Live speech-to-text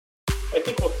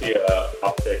think we'll see a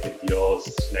uptick in deals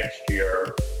next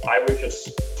year. I would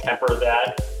just temper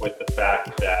that with the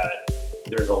fact that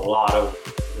there's a lot of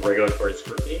regulatory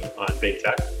scrutiny on big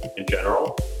tech in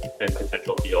general, and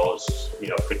potential deals,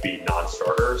 could be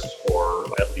non-starters or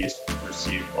at least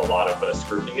receive a lot of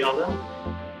scrutiny on them.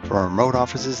 From our remote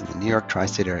offices in the New York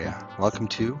tri-state area, welcome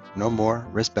to Know More,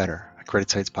 Risk Better, a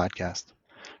CreditSights podcast.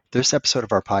 For this episode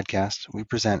of our podcast, we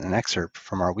present an excerpt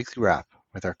from our weekly wrap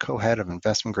with our co-head of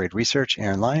investment grade research,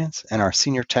 Aaron Lyons, and our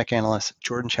senior tech analysts,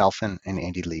 Jordan Chalfin and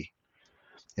Andy Lee.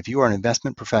 If you are an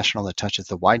investment professional that touches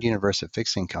the wide universe of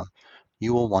fixed income,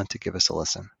 you will want to give us a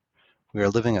listen. We are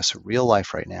living a surreal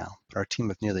life right now, but our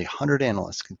team of nearly 100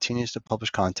 analysts continues to publish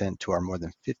content to our more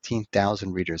than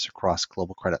 15,000 readers across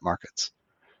global credit markets.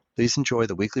 Please enjoy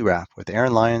the weekly wrap with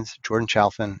Aaron Lyons, Jordan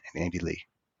Chalfin, and Andy Lee.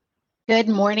 Good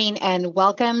morning and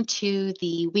welcome to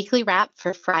the weekly wrap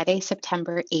for Friday,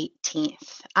 September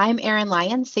 18th. I'm Aaron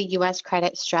Lyons, the U.S.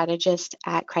 credit strategist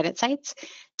at CreditSights.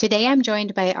 Today I'm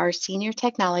joined by our senior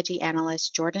technology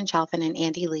analysts, Jordan Chalfin and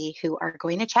Andy Lee, who are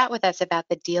going to chat with us about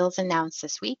the deals announced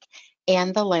this week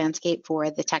and the landscape for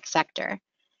the tech sector.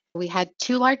 We had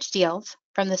two large deals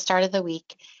from the start of the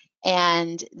week,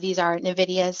 and these are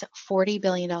NVIDIA's $40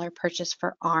 billion purchase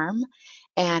for ARM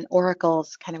and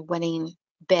Oracle's kind of winning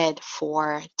bid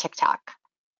for TikTok.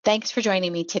 Thanks for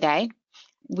joining me today.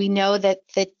 We know that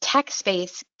the tech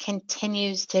space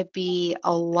continues to be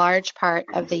a large part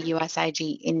of the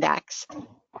USIG index,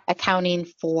 accounting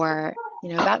for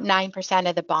about 9%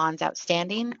 of the bonds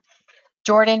outstanding.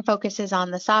 Jordan focuses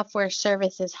on the software,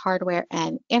 services, hardware,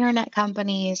 and internet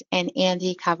companies, and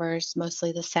Andy covers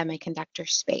mostly the semiconductor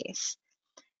space.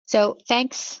 So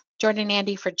thanks, Jordan and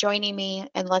Andy, for joining me,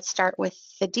 and let's start with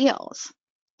the deals.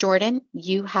 Jordan,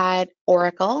 you had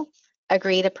Oracle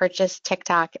agree to purchase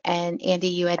TikTok, and Andy,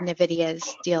 you had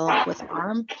NVIDIA's deal with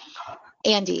ARM.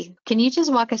 Andy, can you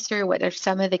just walk us through what are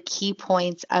some of the key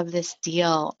points of this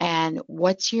deal, and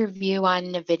what's your view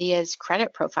on NVIDIA's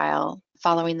credit profile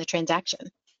following the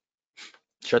transaction?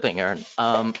 Sure thing, Aaron.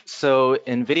 So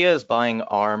NVIDIA is buying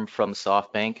ARM from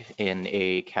SoftBank in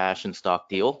a cash and stock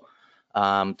deal.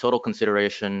 Total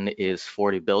consideration is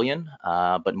 $40 billion,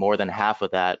 but more than half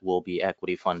of that will be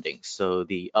equity funding. So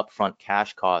the upfront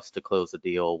cash cost to close the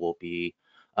deal will be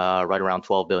right around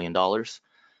 $12 billion.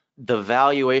 The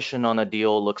valuation on the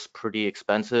deal looks pretty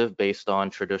expensive based on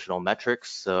traditional metrics.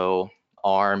 So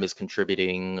ARM is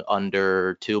contributing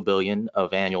under $2 billion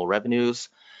of annual revenues,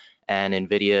 and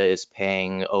NVIDIA is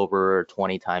paying over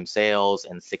 20 times sales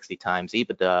and 60 times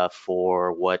EBITDA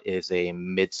for what is a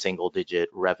mid-single-digit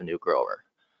revenue grower.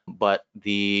 But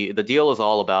the deal is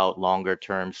all about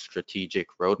longer-term strategic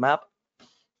roadmap.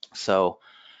 So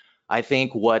I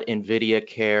think what NVIDIA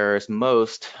cares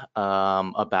most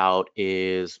about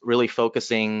is really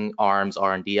focusing ARM's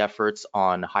R&D efforts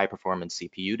on high-performance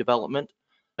CPU development,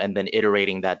 and then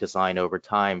iterating that design over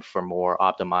time for more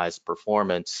optimized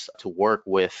performance to work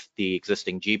with the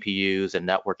existing GPUs and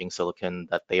networking silicon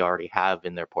that they already have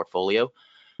in their portfolio.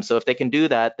 So if they can do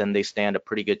that, then they stand a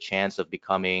pretty good chance of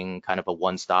becoming kind of a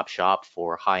one-stop shop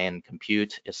for high-end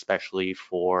compute, especially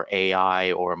for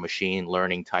AI or machine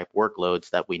learning type workloads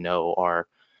that we know are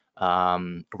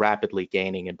rapidly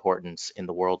gaining importance in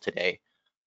the world today.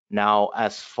 Now,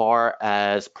 as far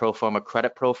as pro forma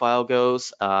credit profile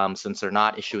goes, since they're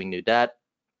not issuing new debt,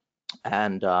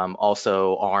 and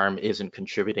also ARM isn't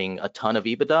contributing a ton of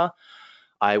EBITDA,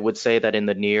 I would say that in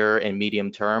the near and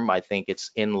medium term, I think it's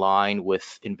in line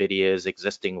with NVIDIA's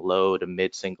existing low to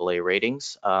mid-single A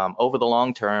ratings. Over the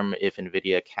long term, if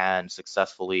NVIDIA can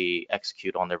successfully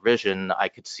execute on their vision, I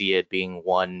could see it being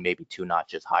one, maybe two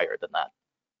notches higher than that.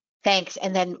 Thanks.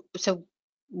 And then, so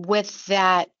with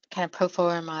that kind of pro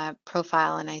forma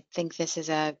profile, and I think this is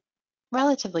a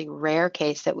relatively rare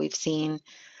case that we've seen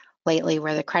lately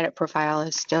where the credit profile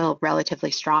is still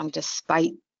relatively strong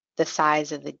despite the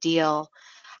size of the deal.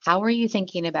 How are you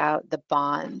thinking about the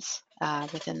bonds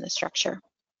within the structure?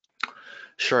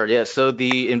 Sure, yeah, so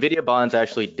the NVIDIA bonds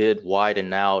actually did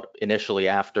widen out initially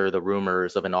after the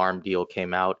rumors of an ARM deal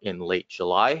came out in late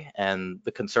July, and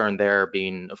the concern there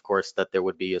being, of course, that there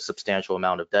would be a substantial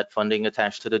amount of debt funding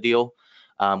attached to the deal,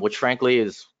 which frankly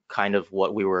is kind of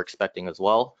what we were expecting as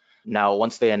well. Now,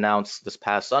 once they announced this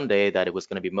past Sunday that it was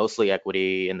going to be mostly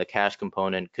equity and the cash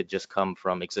component could just come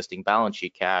from existing balance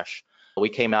sheet cash, we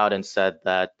came out and said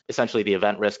that essentially the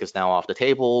event risk is now off the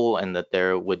table and that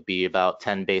there would be about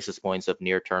 10 basis points of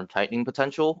near-term tightening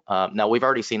potential. Now, we've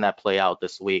already seen that play out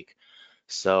this week.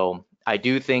 So I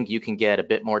do think you can get a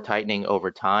bit more tightening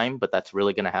over time, but that's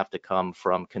really going to have to come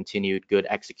from continued good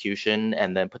execution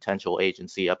and then potential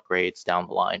agency upgrades down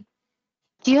the line.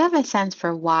 Do you have a sense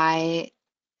for why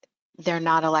they're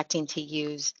not electing to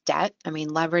use debt? I mean,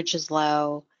 leverage is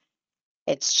low,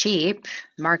 it's cheap,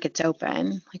 market's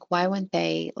open. Like, why wouldn't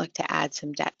they look to add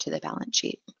some debt to the balance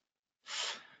sheet?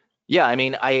 Yeah, I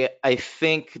mean, I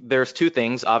think there's two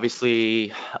things.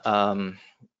 Obviously,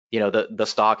 the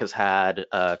stock has had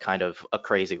kind of a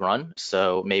crazy run,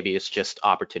 so maybe it's just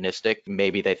opportunistic.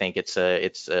 Maybe they think it's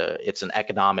an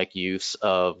economic use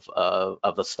of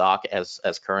the stock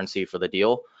as currency for the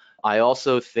deal. I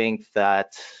also think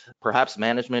that perhaps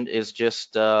management is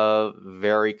just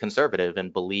very conservative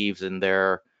and believes in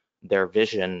their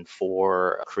vision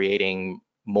for creating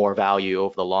more value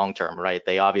over the long term, right?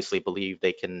 They obviously believe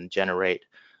they can generate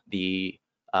the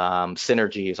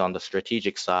synergies on the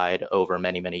strategic side over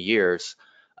many years.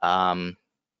 So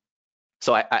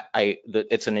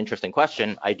it's an interesting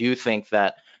question. I do think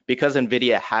that because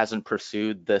NVIDIA hasn't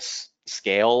pursued this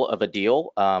scale of a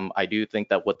deal, I do think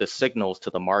that what this signals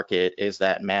to the market is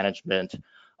that management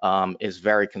is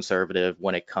very conservative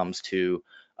when it comes to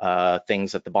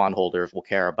things that the bondholders will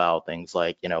care about, things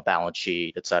like, balance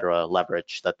sheet, et cetera,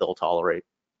 leverage that they'll tolerate.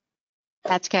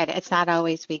 That's good. It's not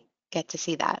always we get to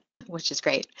see that, which is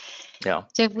great. Yeah.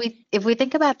 So if we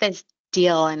think about this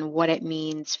deal and what it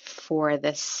means for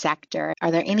the sector,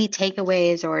 are there any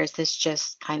takeaways, or is this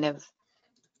just kind of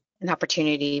an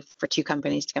opportunity for two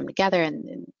companies to come together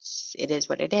and it is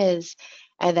what it is?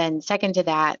 And then second to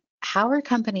that, how are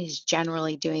companies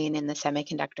generally doing in the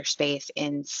semiconductor space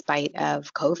in spite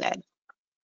of COVID?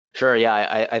 Sure.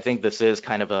 Yeah, I think this is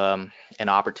kind of an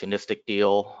opportunistic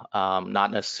deal,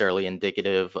 not necessarily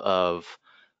indicative of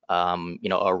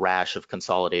a rash of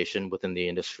consolidation within the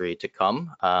industry to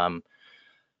come.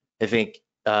 I think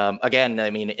again,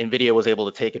 I mean, NVIDIA was able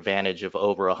to take advantage of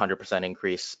over 100%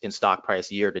 increase in stock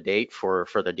price year to date for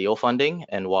the deal funding.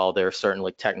 And while there are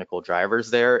certainly technical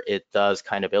drivers there, it does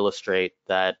kind of illustrate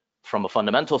that from a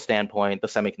fundamental standpoint, the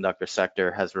semiconductor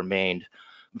sector has remained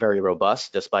very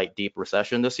robust despite deep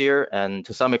recession this year, and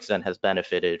to some extent has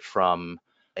benefited from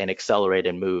an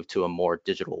accelerated move to a more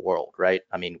digital world, right?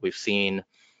 I mean, we've seen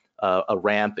a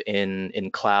ramp in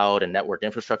cloud and network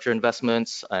infrastructure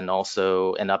investments, and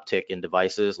also an uptick in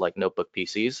devices like notebook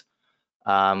PCs.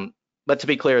 But to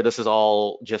be clear, this is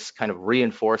all just kind of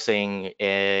reinforcing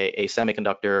a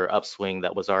semiconductor upswing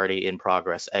that was already in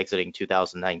progress exiting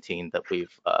 2019 that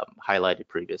we've highlighted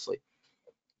previously.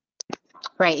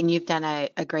 Right, and you've done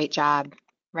a great job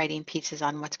writing pieces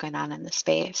on what's going on in the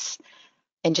space.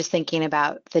 And just thinking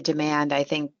about the demand, I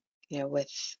think,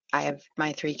 I have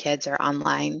my 3 kids are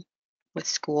online with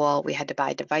school. We had to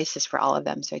buy devices for all of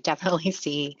them. So I definitely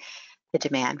see the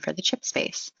demand for the chip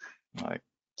space. All right.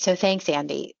 So thanks,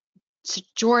 Andy. So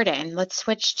Jordan, let's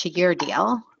switch to your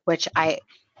deal, which I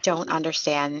don't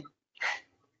understand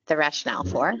the rationale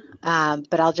for.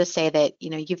 But I'll just say that,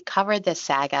 you've covered this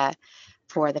saga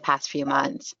for the past few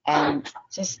months, and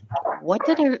just what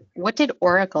did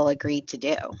Oracle agree to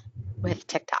do with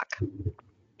TikTok?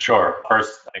 Sure.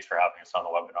 First, thanks for having us on the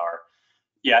webinar.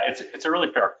 Yeah, it's a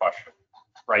really fair question,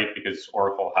 right? Because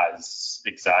Oracle has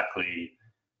exactly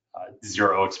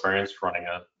zero experience running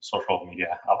a social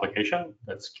media application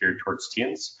that's geared towards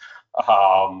teens.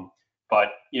 But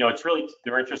it's really,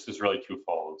 their interest is really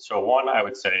twofold. So one, I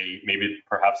would say maybe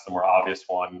perhaps the more obvious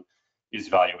one is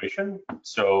valuation.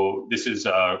 So this is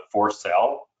for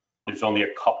sale. There's only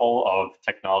a couple of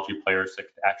technology players that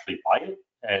could actually buy it,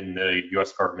 and the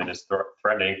U.S. government is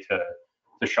threatening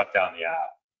to shut down the app.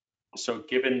 So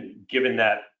given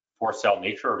that for sale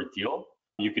nature of a deal,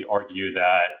 you could argue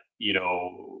that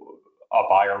a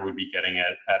buyer would be getting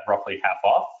it at roughly half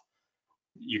off.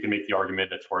 You can make the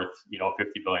argument it's worth $50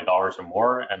 billion or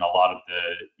more, and a lot of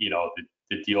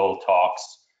the deal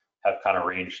talks have kind of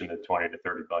ranged in the $20 to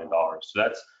 $30 billion. So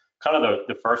that's kind of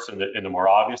the first and the more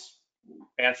obvious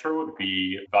answer would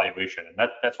be valuation, and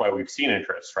that's why we've seen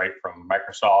interest, right, from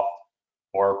Microsoft,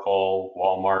 Oracle,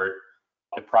 Walmart,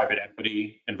 the private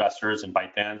equity investors in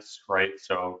ByteDance, right?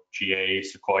 So GA,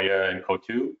 Sequoia, and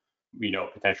Coatue,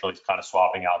 potentially kind of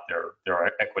swapping out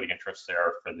their equity interests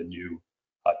there for the new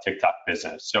TikTok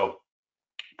business. So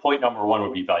point number one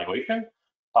would be valuation.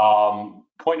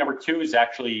 Point number two is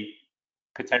actually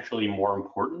potentially more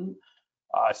important.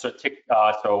 So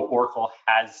Oracle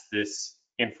has this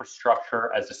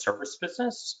infrastructure as a service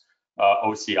business,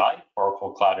 OCI,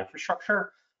 Oracle Cloud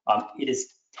Infrastructure. It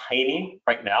is tiny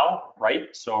right now, right?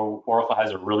 So Oracle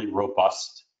has a really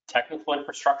robust technical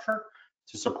infrastructure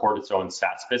to support its own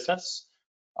SaaS business.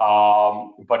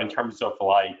 But in terms of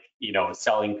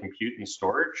selling compute and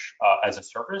storage as a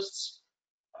service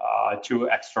to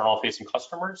external facing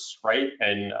customers, right?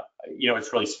 And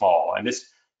it's really small. And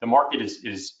the market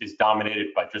is dominated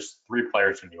by just 3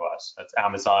 players in the US. That's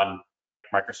Amazon,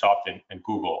 Microsoft and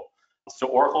Google. So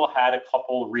Oracle had a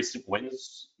couple recent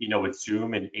wins, with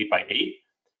Zoom and 8x8,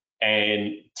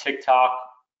 and TikTok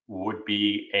would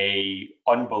be a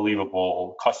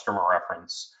unbelievable customer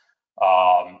reference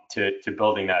to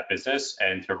building that business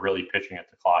and to really pitching it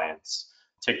to clients.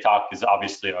 TikTok is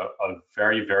obviously a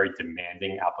very, very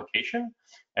demanding application.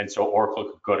 And so Oracle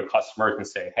could go to customers and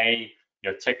say, hey,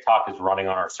 TikTok is running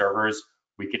on our servers.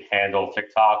 We could handle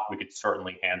TikTok. We could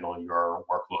certainly handle your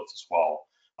workloads as well.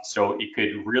 So it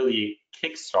could really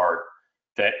kickstart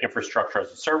that infrastructure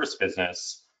as a service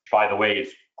business. By the way,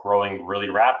 is growing really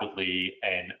rapidly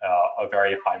and a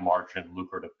very high margin,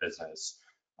 lucrative business.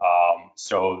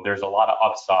 So there's a lot of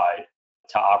upside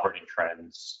to operating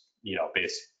trends,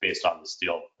 based on this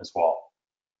deal as well.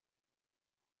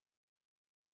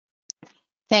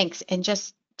 Thanks. And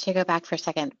just to go back for a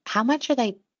second, how much are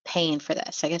they paying for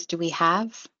this? I guess, do we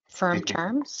have firm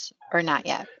terms or not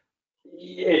yet?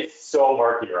 It's so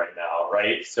murky right now,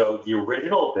 right? So the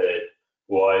original bid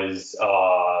was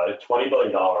 $20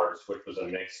 billion, which was a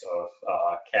mix of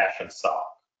cash and stock,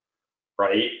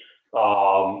 right?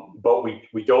 But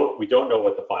we don't know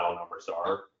what the final numbers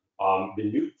are. The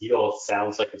new deal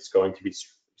sounds like it's going to be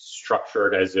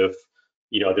structured as if,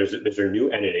 there's a new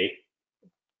entity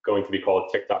going to be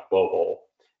called TikTok Global,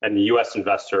 and the U.S.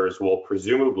 investors will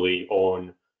presumably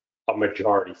own a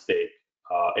majority stake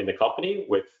in the company,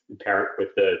 with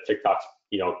the TikTok's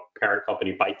parent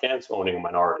company ByteDance owning a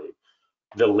minority.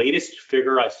 The latest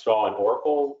figure I saw in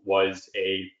Oracle was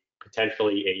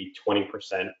potentially a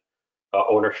 20%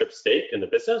 ownership stake in the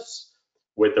business,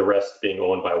 with the rest being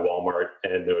owned by Walmart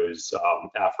and those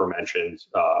aforementioned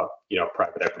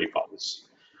private equity funds.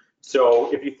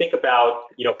 So if you think about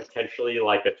potentially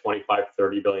like a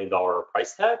 $25-30 billion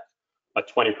price tag, a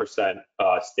 20%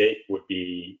 stake would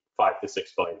be $5 to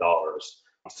 $6 billion.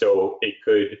 So it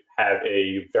could have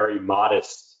a very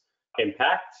modest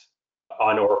impact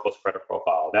on Oracle's credit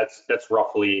profile. That's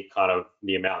roughly kind of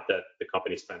the amount that the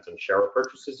company spends on share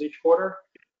purchases each quarter.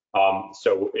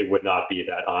 So it would not be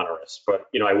that onerous. But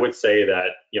I would say that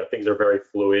things are very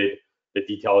fluid. The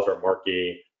details are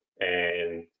murky,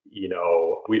 and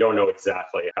we don't know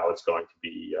exactly how it's going to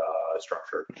be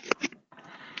structured.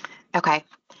 Okay.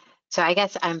 So I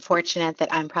guess I'm fortunate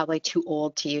that I'm probably too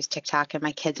old to use TikTok and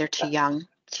my kids are too young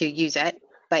to use it.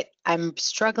 But I'm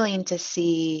struggling to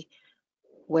see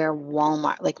where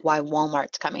why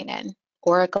Walmart's coming in.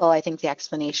 Oracle, I think the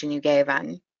explanation you gave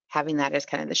on having that as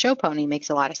kind of the show pony makes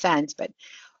a lot of sense. But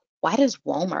why does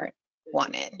Walmart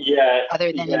want it? Yeah.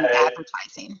 Other than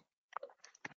advertising.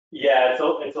 Yeah, it's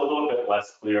a little bit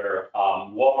less clear.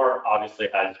 Walmart obviously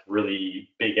has really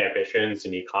big ambitions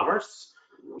in e-commerce.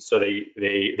 So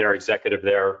their executive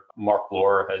there, Mark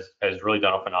Lohr, has really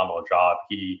done a phenomenal job.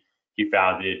 He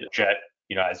founded Jet,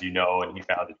 as you know, and he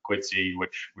founded Quidsi,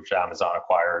 which Amazon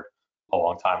acquired a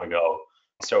long time ago.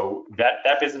 So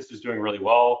that business is doing really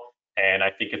well, and I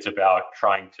think it's about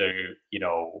trying to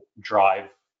drive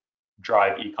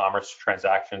e-commerce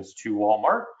transactions to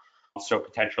Walmart. So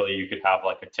potentially you could have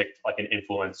like an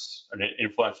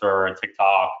influencer on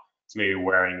TikTok, maybe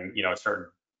wearing a certain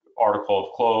article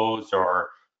of clothes or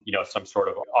some sort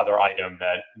of other item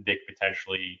that they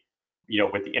potentially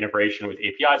with the integration with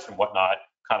APIs and whatnot,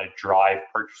 kind of drive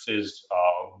purchases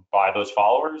by those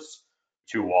followers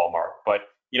to Walmart. But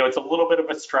it's a little bit of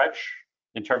a stretch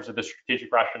in terms of the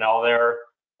strategic rationale there.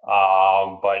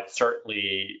 But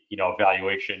certainly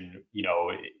valuation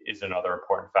is another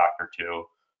important factor too.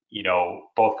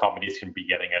 Both companies can be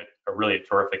getting a really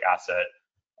terrific asset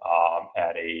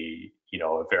at a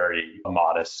very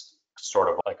modest sort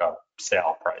of like a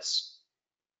sale price.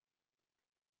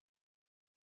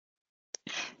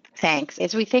 Thanks.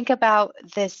 As we think about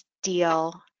this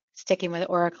deal, sticking with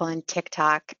Oracle and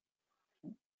TikTok,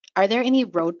 are there any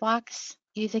roadblocks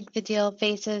you think the deal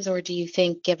faces, or do you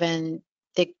think, given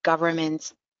the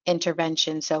government's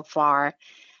intervention so far,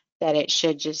 that it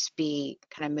should just be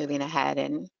kind of moving ahead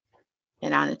and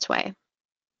on its way?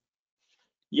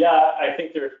 Yeah, I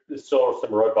think there's still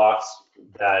some roadblocks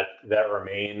that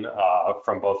remain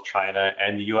from both China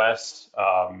and the U.S.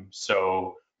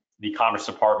 So the Commerce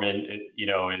Department,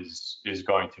 is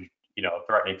going to,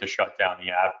 threatening to shut down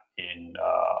the app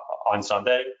on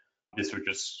Sunday. This would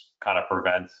just kind of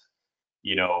prevent,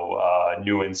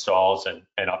 new installs and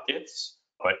updates,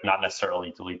 but not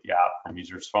necessarily delete the app from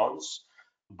users' phones.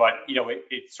 But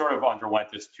it sort of underwent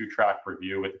this two-track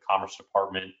review with the Commerce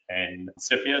Department and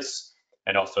CFIUS,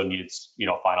 and also needs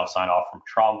final sign-off from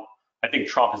Trump. I think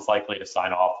Trump is likely to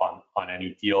sign off on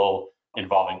any deal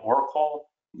involving Oracle.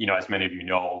 As many of you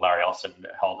know, Larry Ellison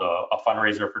held a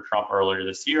fundraiser for Trump earlier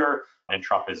this year, and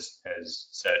Trump has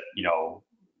said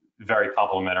very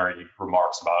complimentary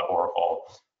remarks about Oracle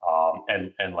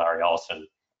and Larry Ellison.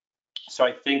 So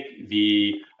I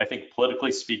think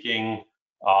politically speaking,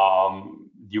 the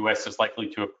U.S. is likely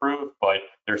to approve, but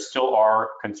there still are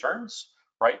concerns,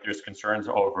 right? There's concerns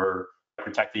over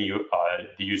protecting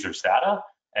the user's data,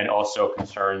 and also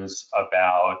concerns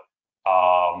about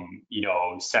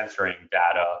censoring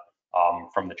data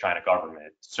from the China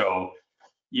government. So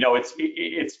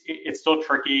it's still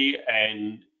tricky,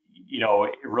 and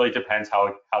it really depends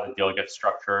how the deal gets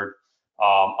structured.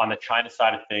 On the China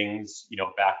side of things,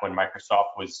 back when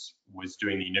Microsoft was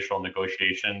doing the initial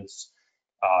negotiations,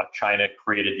 China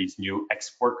created these new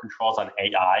export controls on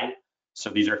AI. So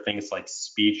these are things like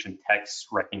speech and text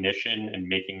recognition and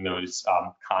making those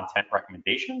content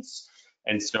recommendations.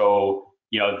 And so,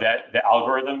 that the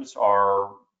algorithms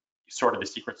are sort of the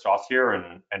secret sauce here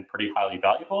and pretty highly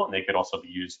valuable, and they could also be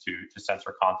used to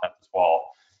censor content as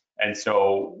well. And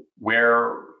so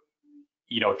where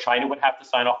China would have to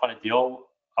sign off on a deal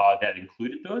that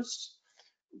included those,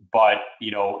 but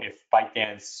if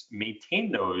ByteDance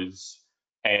maintained those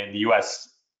and the U.S.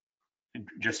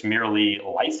 just merely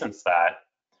licensed that,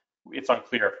 it's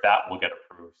unclear if that will get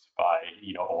approved by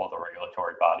all the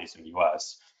regulatory bodies in the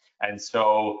U.S. And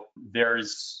so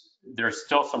there's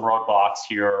still some roadblocks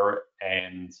here,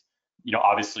 and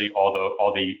obviously all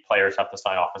the players have to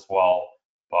sign off as well.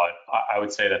 But I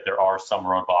would say that there are some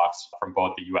roadblocks from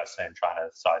both the U.S. and China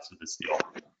sides of this deal.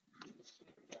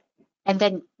 And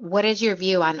then what is your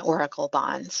view on Oracle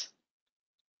bonds?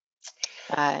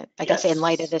 I guess in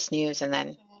light of this news and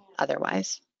then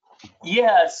otherwise.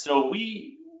 Yeah, so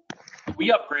we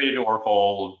upgraded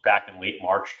Oracle back in late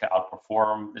March to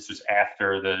outperform. This was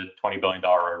after the $20 billion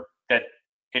debt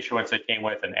issuance it came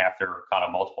with, and after kind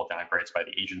of multiple downgrades by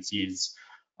the agencies.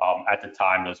 At the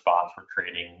time, those bonds were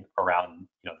trading around,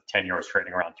 the 10-year was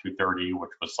trading around 230,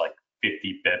 which was like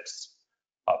 50 bips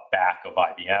back of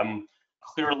IBM.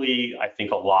 Clearly, I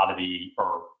think a lot of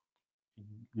or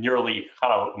nearly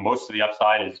kind of most of the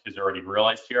upside is already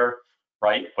realized here,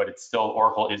 right? But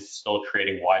Oracle is still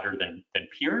trading wider than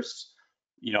peers,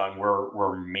 and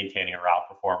we're maintaining our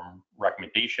outperform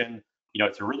recommendation.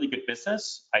 It's a really good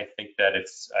business. I think that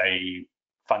it's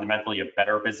fundamentally a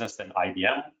better business than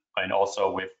IBM, and also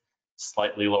with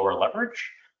slightly lower leverage.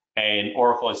 And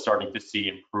Oracle is starting to see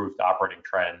improved operating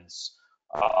trends,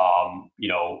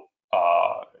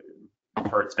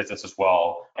 for its business as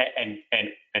well. And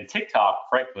TikTok,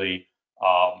 frankly,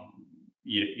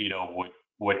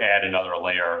 would add another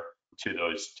layer to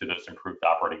those improved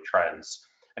operating trends.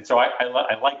 And so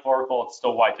I like Oracle. It's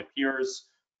still wide to peers,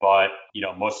 but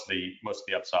most of the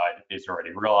upside is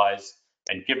already realized.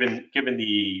 And given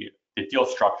the deal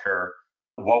structure,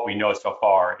 what we know so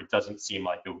far, it doesn't seem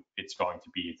like it's going to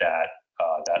be that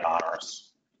onerous.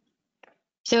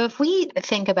 So if we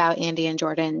think about, Andy and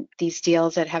Jordan, these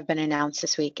deals that have been announced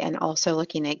this week, and also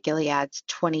looking at Gilead's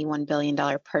 $21 billion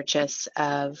purchase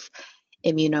of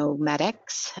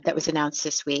Immunomedics that was announced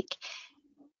this week,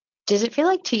 does it feel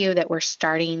like to you that we're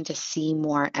starting to see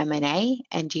more M&A?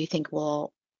 And do you think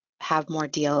we'll have more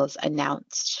deals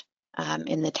announced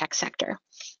in the tech sector?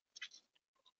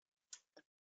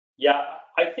 Yeah,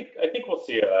 I think we'll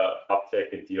see an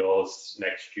uptick in deals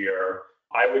next year.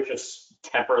 I would just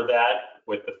temper that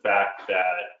with the fact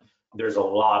that there's a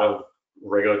lot of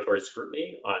regulatory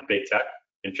scrutiny on big tech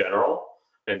in general,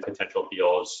 and potential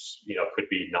deals, could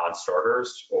be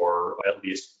non-starters or at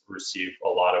least receive a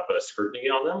lot of scrutiny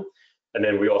on them. And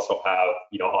then we also have,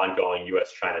 ongoing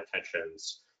U.S.-China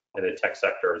tensions, and the tech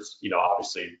sector is,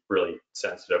 obviously really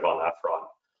sensitive on that front.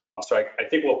 So I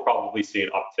think we'll probably see an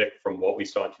uptick from what we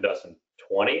saw in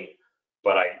 2020,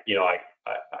 but I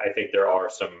think there are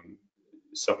some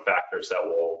factors that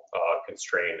will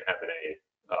constrain M&A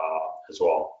as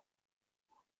well.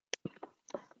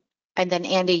 And then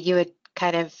Andy, you had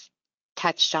kind of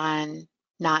touched on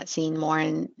not seeing more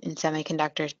in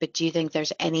semiconductors, but do you think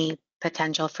there's any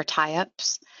potential for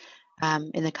tie-ups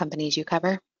in the companies you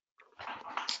cover?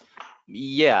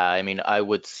 Yeah, I mean, I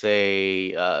would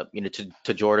say,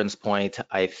 to Jordan's point,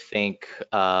 I think,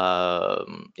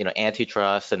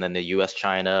 antitrust and then the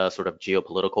U.S.-China sort of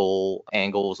geopolitical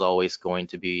angle is always going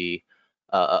to be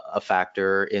a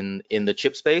factor in the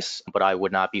chip space. But I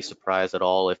would not be surprised at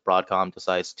all if Broadcom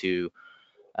decides to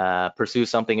pursue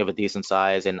something of a decent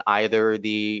size in either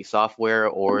the software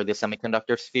or the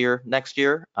semiconductor sphere next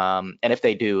year. And if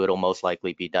they do, it'll most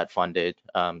likely be debt funded,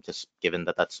 just given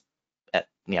that that's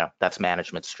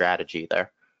management's strategy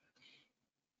there.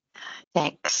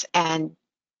 Thanks. And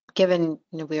given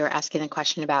we were asking a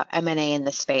question about M&A in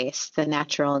the space, the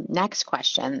natural next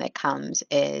question that comes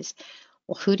is,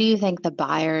 who do you think the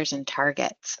buyers and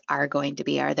targets are going to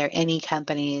be? Are there any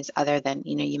companies other than,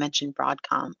 you mentioned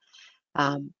Broadcom,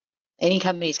 any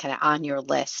companies kind of on your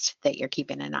list that you're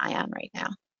keeping an eye on right now?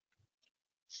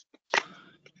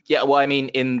 Yeah, well, I mean,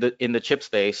 in the chip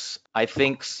space, I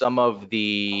think some of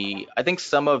the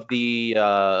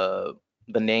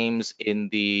names in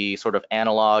the sort of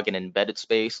analog and embedded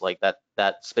space, like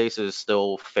that space is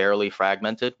still fairly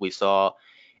fragmented. We saw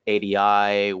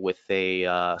ADI with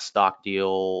a stock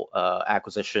deal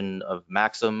acquisition of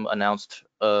Maxim announced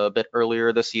a bit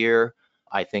earlier this year.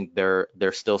 I think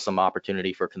there's still some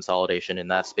opportunity for consolidation in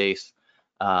that space.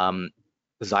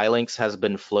 Xilinx has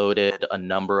been floated a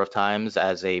number of times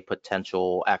as a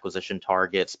potential acquisition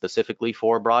target specifically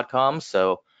for Broadcom.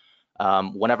 So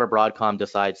whenever Broadcom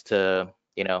decides to,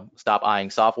 stop eyeing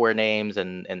software names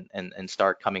and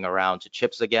start coming around to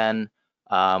chips again,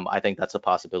 I think that's a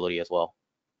possibility as well.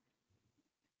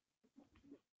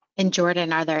 And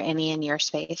Jordan, are there any in your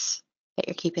space that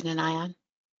you're keeping an eye on?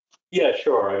 Yeah,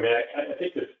 sure. I mean, I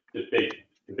think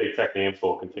the big tech names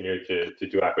will continue to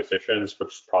do acquisitions, which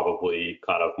is probably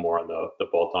kind of more on the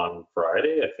bolt-on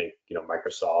variety. I think,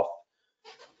 Microsoft,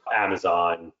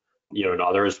 Amazon, and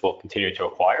others will continue to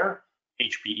acquire.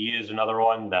 HPE is another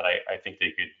one that I think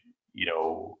they could,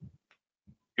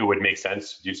 it would make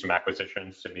sense to do some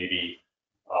acquisitions to maybe,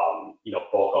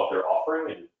 bulk up their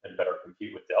offering and better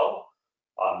compete with Dell.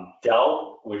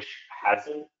 Dell, which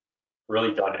hasn't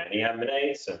really done any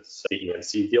M&A since the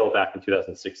EMC deal back in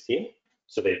 2016.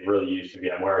 So they've really used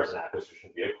VMware as an acquisition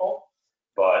vehicle.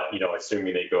 But,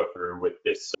 assuming they go through with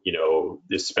this,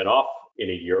 this spinoff in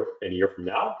a year from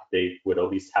now, they would at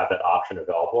least have that option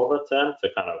available to them to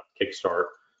kind of kickstart,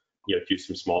 do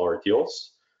some smaller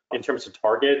deals. In terms of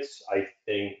targets, I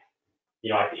think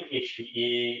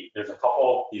HPE, there's a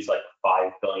couple of these like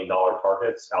 $5 billion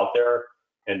targets out there,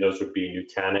 and those would be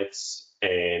Nutanix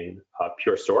and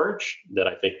Pure Storage that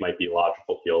I think might be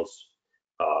logical deals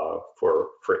for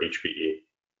HPE.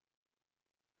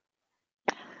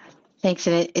 Thanks.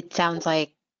 And it sounds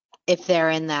like if they're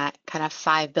in that kind of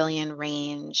 5 billion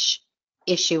range,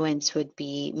 issuance would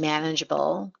be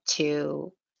manageable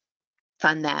to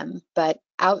fund them. But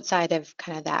outside of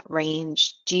kind of that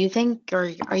range, do you think,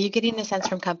 or are you getting a sense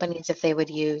from companies if they would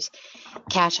use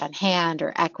cash on hand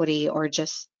or equity or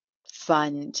just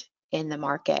fund in the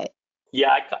market?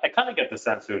 Yeah, I kind of get the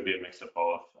sense it would be a mix of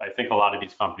both. I think a lot of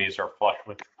these companies are flush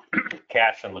with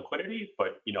cash and liquidity,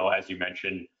 but as you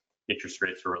mentioned, interest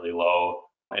rates are really low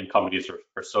and companies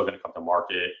are still going to come to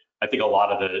market. I think a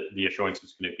lot of the issuance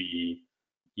is going to be,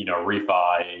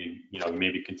 refi,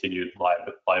 maybe continued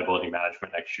liability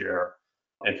management next year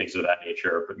and things of that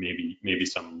nature, but maybe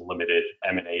some limited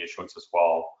M&A issuance as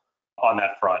well. On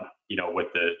that front, with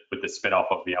the spinoff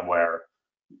of VMware,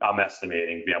 I'm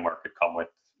estimating VMware could come with,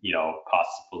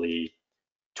 possibly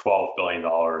 $12 billion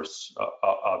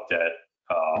of debt,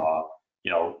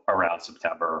 around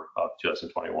September of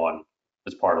 2021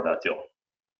 as part of that deal.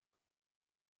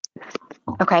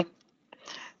 Okay.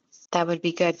 That would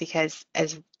be good because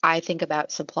as I think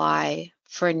about supply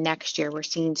for next year, we're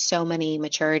seeing so many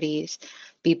maturities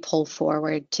be pulled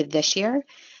forward to this year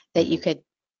that you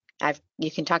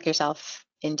can talk yourself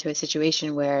into a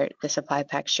situation where the supply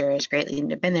picture is greatly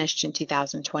diminished in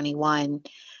 2021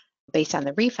 based on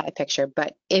the refi picture.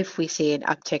 But if we see an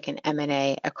uptick in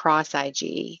M&A across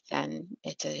IG, then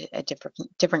it's a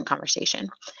different conversation.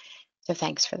 So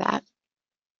thanks for that.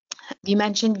 You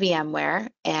mentioned VMware,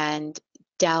 and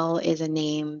Dell is a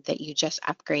name that you just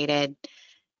upgraded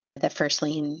the first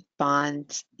lien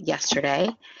bonds yesterday.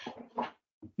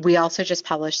 We also just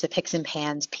published the picks and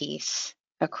pans piece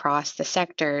across the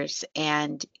sectors,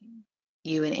 and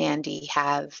you and Andy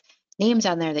have names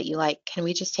on there that you like. Can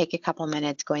we just take a couple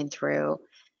minutes going through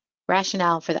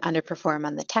rationale for the underperform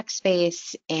on the tech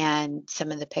space and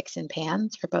some of the picks and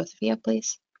pans for both of you,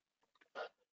 please?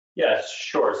 Yeah,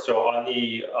 sure. So on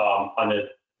the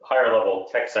higher level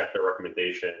tech sector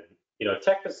recommendation,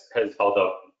 tech has held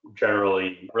up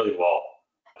generally really well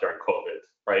during COVID,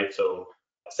 right? So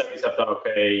semis have done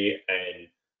okay, and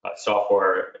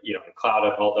software, and cloud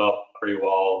have held up pretty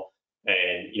well.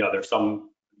 And there's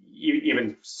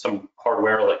even some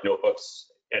hardware like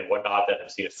notebooks and whatnot that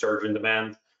have seen a surge in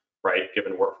demand, right?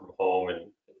 Given work from home and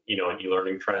and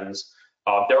e-learning trends.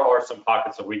 There are some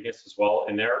pockets of weakness as well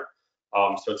in there.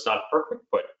 So it's not perfect,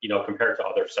 but compared to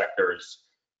other sectors,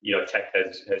 tech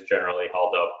has generally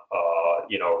held up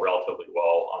relatively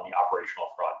well on the operational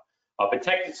front. But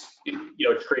tech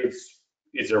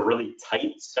is a really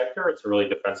tight sector. It's a really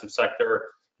defensive sector.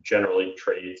 Generally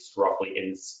trades roughly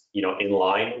in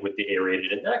line with the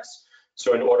A-rated index.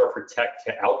 So in order for tech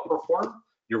to outperform,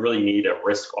 you really need a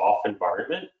risk-off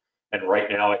environment. And right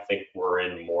now, I think we're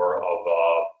in more of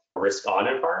a risk-on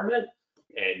environment.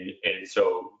 And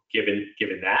so given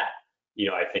that,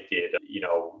 I think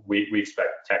we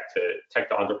expect tech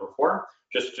to underperform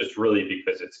just really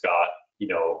because it's got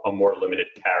a more limited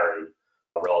carry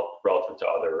relative to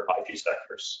other IG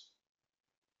sectors.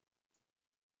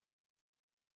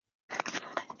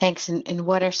 Thanks. And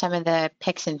what are some of the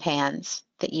picks and pans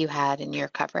that you had in your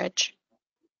coverage?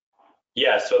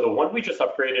 Yeah, so the one we just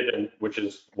upgraded, and which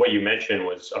is what you mentioned,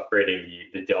 was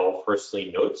upgrading the Dell first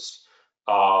lien notes.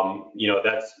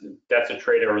 That's a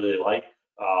trade I really like.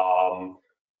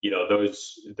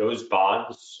 Those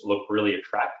bonds look really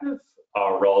attractive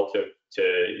relative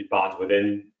to bonds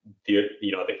within the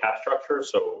cap structure.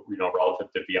 So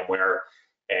relative to VMware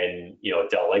and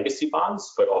Dell legacy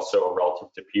bonds, but also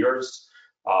relative to peers.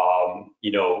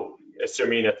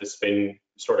 Assuming that the spin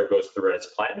sort of goes through as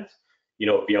planned,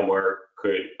 VMware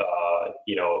could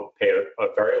pay a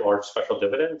very large special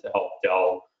dividend to help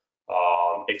Dell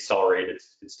accelerate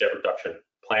its debt reduction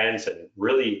plans. And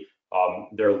really,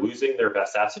 they're losing their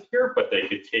best asset here, but they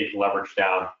could take leverage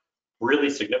down really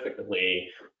significantly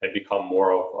and become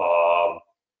more of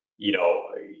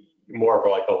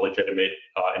like a legitimate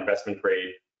investment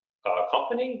grade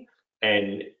company.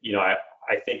 And I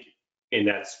think in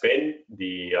that spin,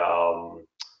 the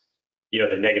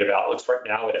negative outlooks right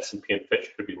now at S&P and Fitch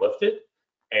could be lifted,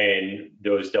 and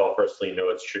those Dell first lien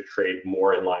notes should trade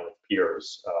more in line with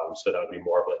peers. So that would be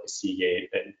more of like a Seagate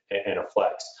and a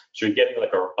Flex. So you're getting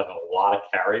like a lot of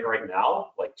carry right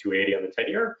now, like 280 on the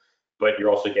 10-year, but you're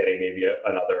also getting maybe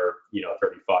another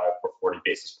 35 or 40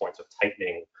 basis points of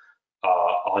tightening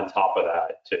on top of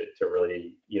that to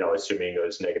really assuming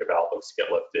those negative outlooks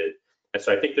get lifted. And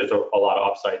so I think there's a lot of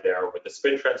upside there with the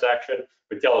spin transaction,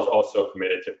 but Dell is also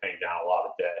committed to paying down a lot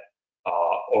of debt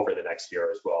over the next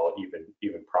year as well,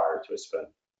 even prior to a spin.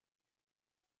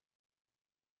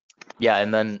 Yeah,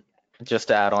 and then just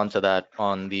to add on to that,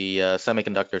 on the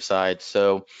semiconductor side,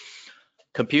 so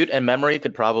compute and memory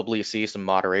could probably see some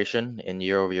moderation in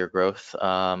year-over-year growth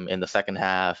in the second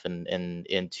half and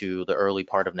into the early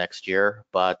part of next year.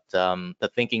 But the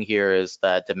thinking here is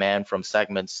that demand from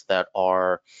segments that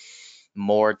are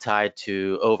more tied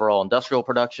to overall industrial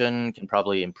production can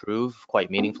probably improve quite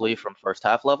meaningfully from first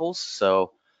half levels.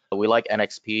 So we like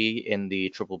NXP in the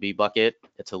BBB bucket.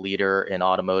 It's a leader in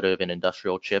automotive and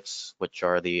industrial chips, which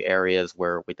are the areas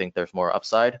where we think there's more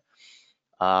upside.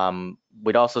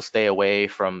 We'd also stay away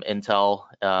from Intel.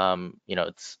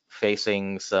 It's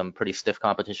facing some pretty stiff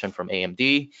competition from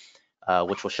AMD,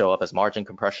 which will show up as margin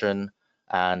compression.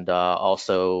 And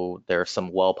also there's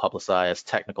some well-publicized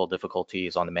technical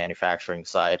difficulties on the manufacturing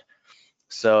side.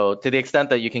 So to the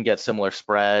extent that you can get similar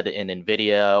spread in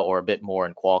NVIDIA or a bit more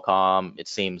in Qualcomm, it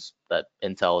seems that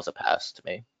Intel is a pass to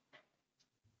me.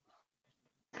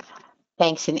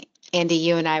 Thanks. And Andy,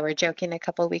 you and I were joking a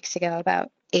couple of weeks ago about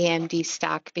AMD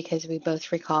stock because we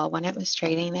both recall when it was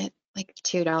trading at like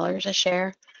 $2 a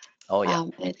share. Oh, yeah.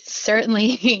 It's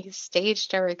certainly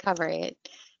staged a recovery.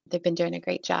 They've been doing a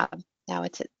great job. Now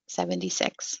it's at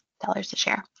 $76 a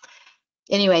share.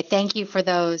 Anyway, thank you for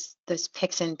those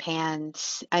picks and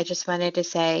pans. I just wanted to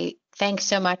say thanks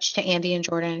so much to Andy and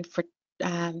Jordan for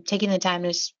taking the time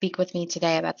to speak with me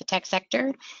today about the tech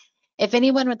sector. If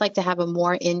anyone would like to have a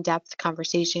more in-depth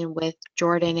conversation with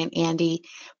Jordan and Andy,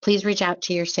 please reach out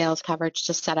to your sales coverage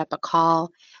to set up a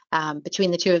call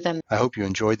between the two of them. I hope you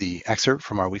enjoyed the excerpt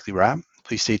from our weekly wrap.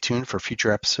 Please stay tuned for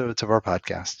future episodes of our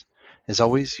podcast. As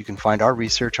always, you can find our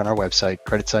research on our website,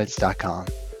 creditsites.com.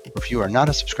 Or if you are not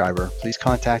a subscriber, please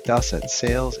contact us at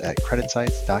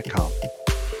sales@creditsites.com.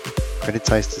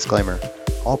 CreditSites disclaimer.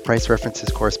 All price references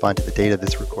correspond to the date of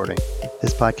this recording.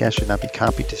 This podcast should not be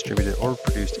copied, distributed, or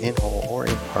produced in whole or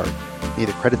in part.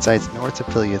 Neither CreditSites nor its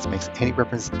affiliates makes any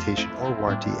representation or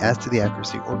warranty as to the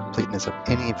accuracy or completeness of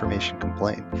any information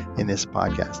contained in this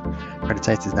podcast.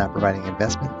 CreditSites is not providing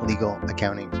investment, legal,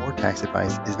 accounting, or tax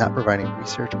advice, is not providing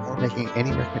research or making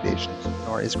any recommendations,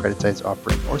 nor is CreditSites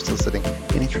offering or soliciting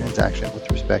any transaction with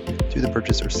respect to the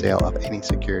purchase or sale of any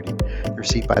security. The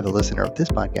receipt by the listener of this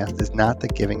podcast is not the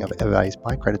giving of advice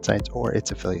by CreditSites or its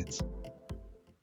affiliates.